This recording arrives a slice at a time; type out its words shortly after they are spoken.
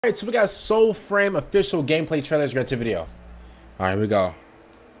Alright, so we got Soulframe official gameplay trailers ready to video. Alright, here we go.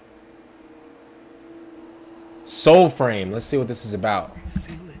 Soulframe, let's see what this is about.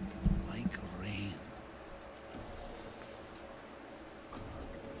 Feel it like rain.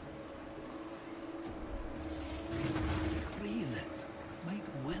 Breathe it like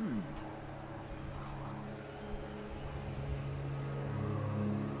wind.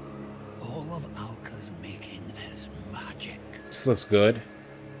 All of Alka's making is magic. This looks good.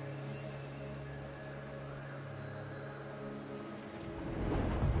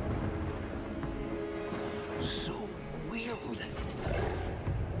 So wield it.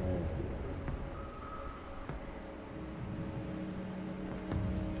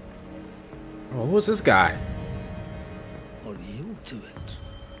 Oh, who's this guy? Or yield to it.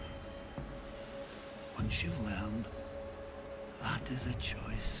 Once you've learned, that is a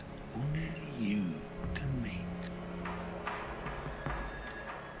choice only you can make.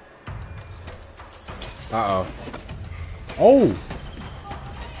 Uh-oh. Oh!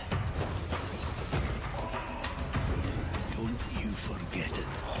 Don't you forget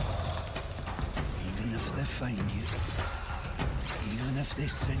it. Even if they find you, even if they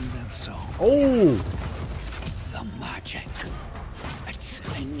sing their song, Oh! the magic, it's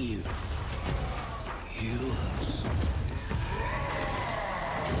in you. Yours.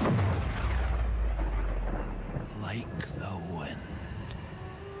 Like the wind.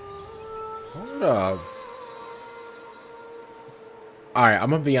 Hold up. Alright, I'm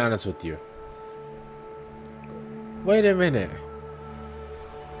gonna be honest with you. Wait a minute.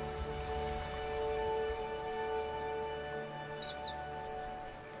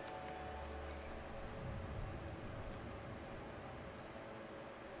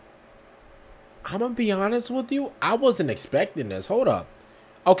 I'm gonna be honest with you. I wasn't expecting this. Hold up.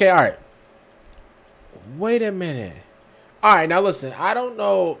 Okay, alright. Wait a minute. All right, now listen. I don't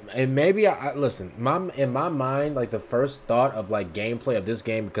know, and maybe listen. In my mind, like the first thought of like gameplay of this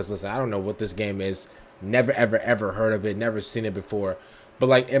game, because listen, I don't know what this game is. Never ever heard of it. Never seen it before. But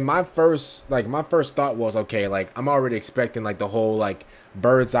like in my first thought was, okay, like I'm already expecting like the whole like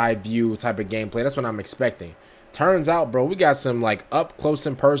bird's eye view type of gameplay. That's what I'm expecting. Turns out, bro, we got some like up close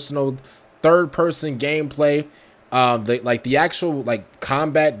and personal third person gameplay. The actual like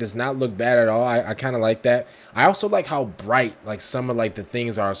combat does not look bad at all. I kind of like that. I also like how bright like some of like the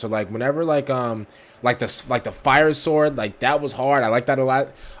things are. So like whenever like the fire sword, like that was hard. I like that a lot.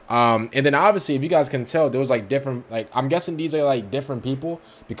 And then obviously if you guys can tell, there was like different, like I'm guessing these are like different people,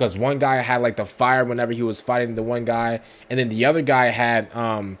 because one guy had like the fire whenever he was fighting the one guy, and then the other guy had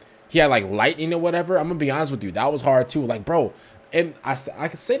he had like lightning or whatever. I'm gonna be honest with you, that was hard too. Like, bro, and I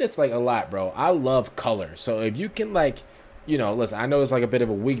can say this like a lot, bro. I love color. So if you can like, you know, listen, I know it's like a bit of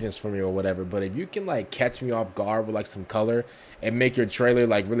a weakness for me or whatever, but if you can like catch me off guard with like some color and make your trailer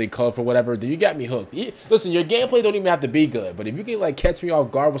like really colorful, whatever, then you got me hooked. Listen, your gameplay don't even have to be good, but if you can like catch me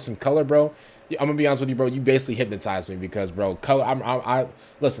off guard with some color, bro, I'm gonna be honest with you, bro. You basically hypnotized me, because, bro, color.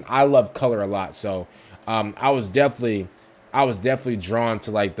 Listen, I love color a lot, so I was definitely drawn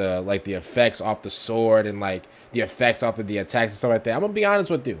to like the effects off the sword and like the effects off of the attacks and stuff like that. I'm gonna be honest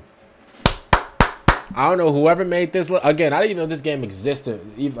with you. I don't know whoever made this. Again, I didn't even know this game existed,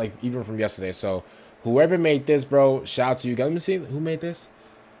 even from yesterday. So whoever made this, bro, shout out to you guys. Let me see who made this.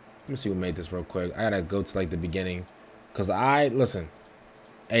 Let me see who made this real quick. I gotta go to like the beginning, cause listen.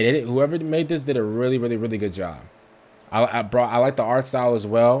 Hey, whoever made this did a really good job. I like the art style as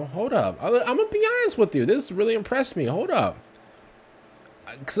well. Hold up, I'm gonna be honest with you. This really impressed me. Hold up.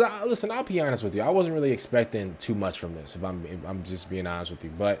 Cause listen, I'll be honest with you. I wasn't really expecting too much from this. If I'm just being honest with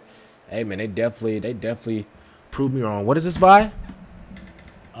you, but hey, man, they definitely proved me wrong. What is this by?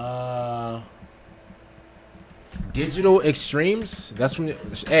 Digital Extremes. That's from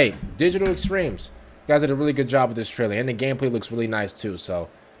Digital Extremes. You guys did a really good job with this trailer, and the gameplay looks really nice too. So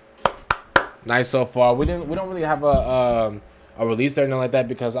nice so far. We don't really have a release there, nothing like that,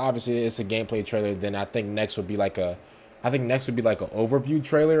 because obviously it's a gameplay trailer. Then I think next would be like an overview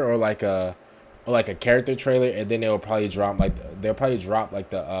trailer, or like a character trailer, and then they'll probably drop like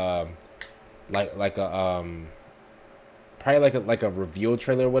the like a reveal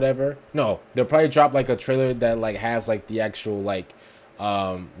trailer or whatever. No, they'll probably drop like a trailer that like has like the actual like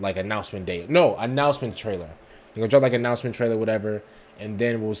announcement date. No, announcement trailer. They're gonna drop like announcement trailer, whatever, and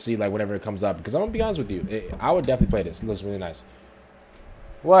then we'll see like whatever it comes up. Because I'm gonna be honest with you, I would definitely play this. It looks really nice.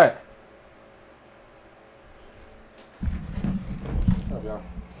 What? Shut up, y'all.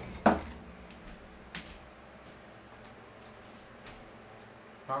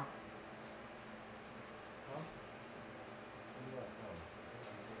 Huh?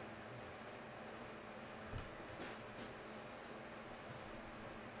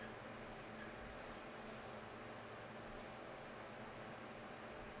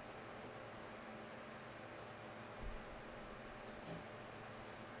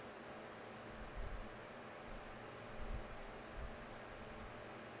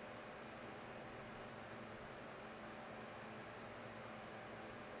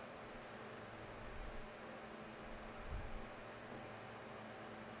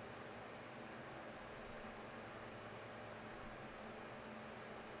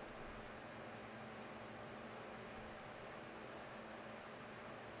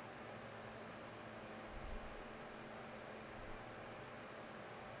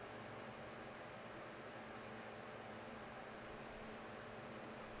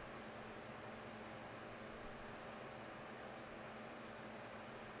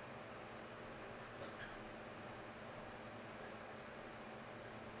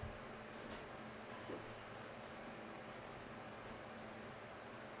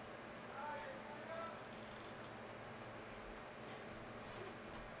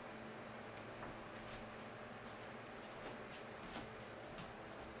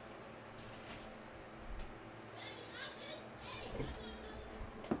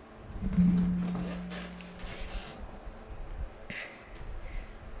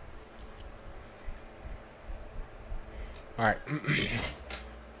 All right.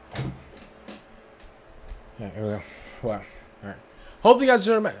 Yeah, here we go. Wow. All right. Hopefully you guys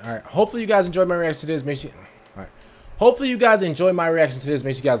enjoyed my. All right. Hopefully you guys enjoyed my reaction to this. Make sure. All right. Hopefully you guys enjoyed my reaction to this.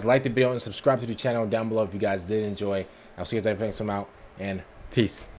 Make sure you guys like the video and subscribe to the channel down below if you guys did enjoy. I'll see you guys next time out, and peace.